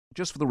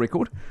Just for the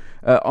record,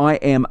 I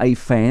am a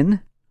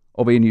fan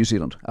of Air New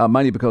Zealand,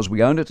 mainly because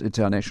we own it. It's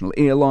our national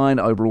airline.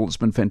 Overall, it's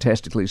been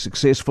fantastically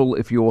successful.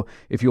 If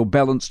you're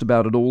balanced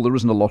about it all, there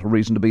isn't a lot of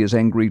reason to be as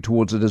angry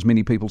towards it as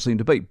many people seem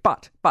to be.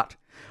 But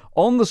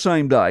on the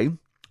same day,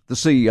 the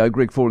CEO,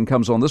 Greg Foran,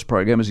 comes on this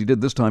program, as he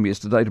did this time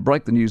yesterday, to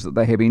break the news that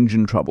they have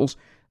engine troubles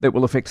that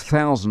will affect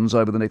hundreds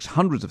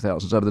of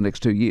thousands over the next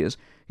 2 years.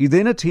 He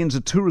then attends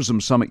a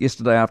tourism summit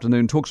yesterday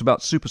afternoon, talks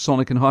about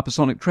supersonic and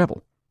hypersonic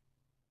travel.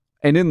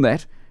 And in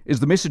that is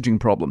the messaging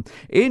problem.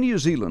 Air New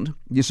Zealand,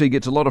 you see,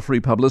 gets a lot of free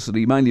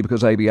publicity, mainly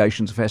because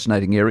aviation's a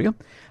fascinating area.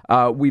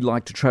 We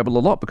like to travel a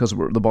lot because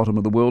we're at the bottom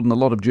of the world, and a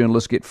lot of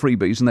journalists get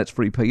freebies, and that's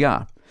free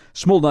PR.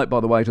 Small note, by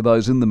the way, to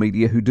those in the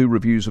media who do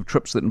reviews of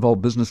trips that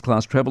involve business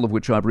class travel, of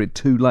which I've read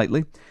 2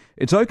 lately.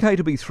 It's okay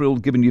to be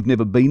thrilled given you've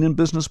never been in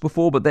business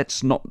before, but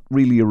that's not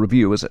really a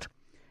review, is it?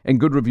 And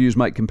good reviews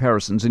make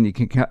comparisons, and you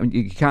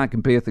can't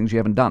compare things you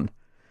haven't done.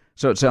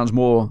 So it sounds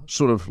more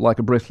sort of like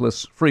a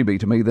breathless freebie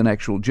to me than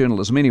actual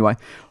journalism. Anyway,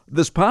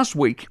 this past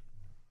week,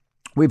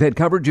 we've had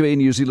coverage of Air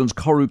New Zealand's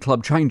Koru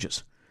Club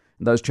changes.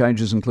 And those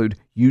changes include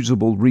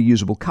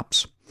reusable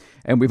cups.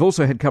 And we've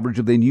also had coverage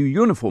of their new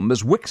uniform.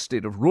 Ms.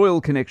 Wickstead of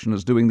Royal Connection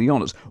is doing the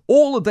honours.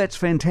 All of that's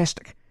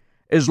fantastic,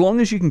 as long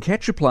as you can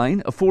catch a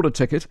plane, afford a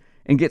ticket,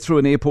 and get through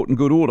an airport in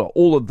good order.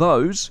 All of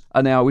those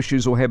are now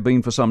issues or have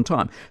been for some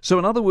time. So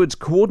in other words,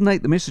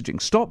 coordinate the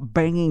messaging. Stop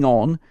banging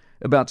on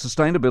about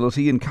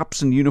sustainability in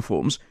cups and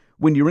uniforms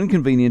when you're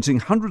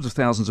inconveniencing hundreds of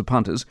thousands of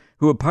punters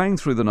who are paying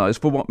through the nose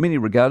for what many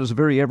regard as a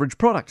very average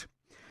product.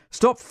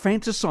 Stop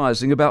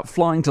fantasising about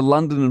flying to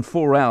London in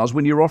 4 hours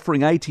when you're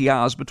offering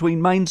ATRs between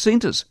main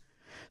centres.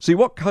 See,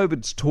 what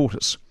COVID's taught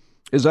us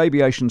is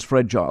aviation's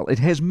fragile. It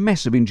has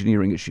massive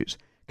engineering issues,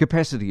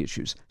 capacity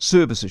issues,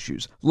 service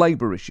issues,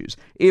 labour issues.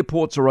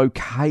 Airports are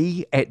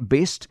okay at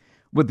best,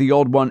 with the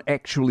odd one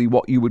actually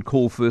what you would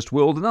call first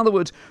world. In other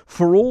words,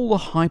 for all the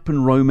hype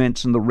and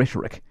romance and the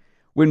rhetoric,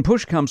 when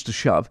push comes to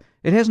shove,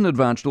 it hasn't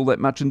advanced all that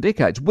much in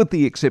decades, with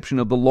the exception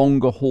of the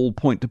longer haul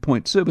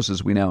point-to-point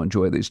services we now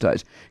enjoy these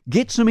days.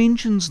 Get some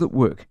engines that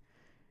work.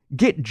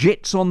 Get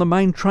jets on the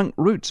main trunk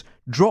routes.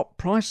 Drop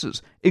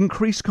prices.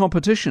 Increase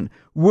competition.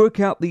 Work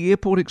out the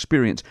airport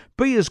experience.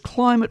 Be as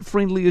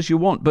climate-friendly as you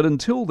want. But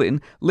until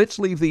then, let's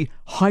leave the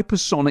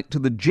hypersonic to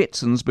the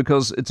Jetsons,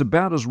 because it's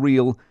about as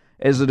real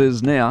as it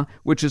is now,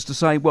 which is to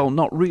say, well,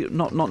 not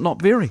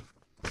very.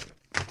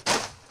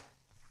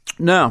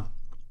 Now,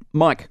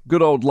 Mike,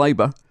 good old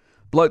Labour,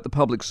 bloat the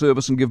public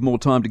service and give more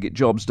time to get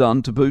jobs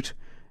done to boot,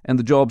 and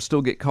the jobs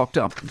still get cocked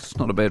up. It's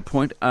not a bad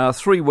point.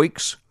 3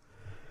 weeks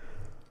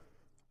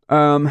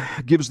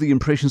gives the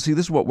impression, see,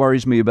 this is what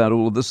worries me about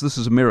all of this. This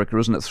is America,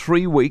 isn't it?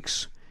 3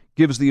 weeks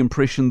gives the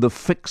impression the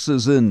fix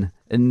is in,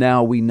 and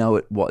now we know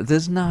it. What?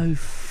 There's no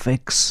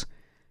fix.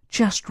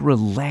 Just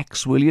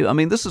relax, will you? I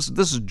mean, this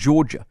is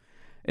Georgia.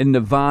 In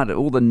Nevada,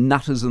 all the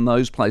nutters in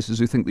those places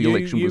who think the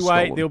election was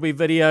stolen. You wait, there'll be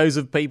videos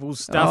of people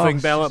stuffing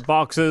ballot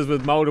boxes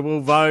with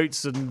multiple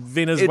votes and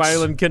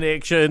Venezuelan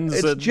connections.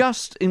 It's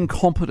just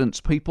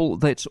incompetence, people.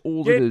 That's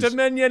all it is. Get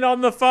Dominion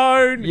on the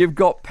phone. You've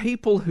got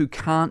people who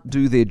can't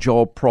do their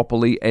job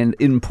properly and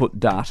input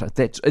data.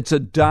 It's a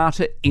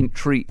data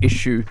entry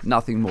issue,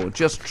 nothing more.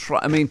 Just try.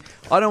 I mean,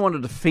 I don't want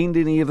to defend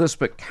any of this,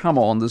 but come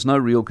on, there's no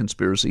real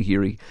conspiracy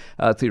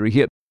theory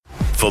here.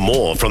 For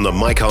more from the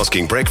Mike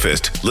Hosking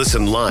Breakfast,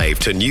 listen live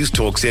to News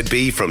Talk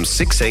ZB from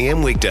 6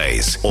 a.m.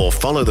 weekdays or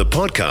follow the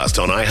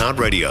podcast on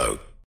iHeartRadio.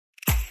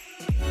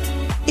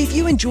 If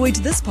you enjoyed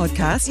this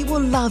podcast, you will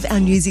love our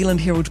New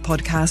Zealand Herald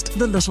podcast,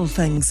 The Little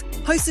Things,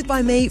 hosted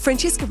by me,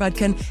 Francesca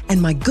Rudkin,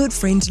 and my good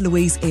friend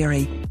Louise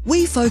Airy.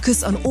 We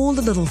focus on all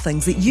the little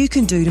things that you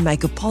can do to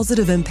make a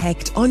positive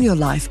impact on your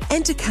life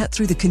and to cut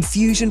through the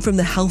confusion from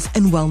the health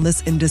and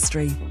wellness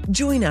industry.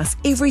 Join us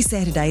every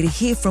Saturday to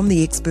hear from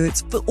the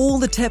experts for all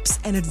the tips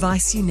and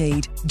advice you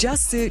need.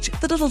 Just search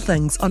The Little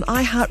Things on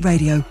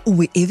iHeartRadio or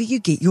wherever you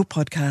get your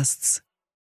podcasts.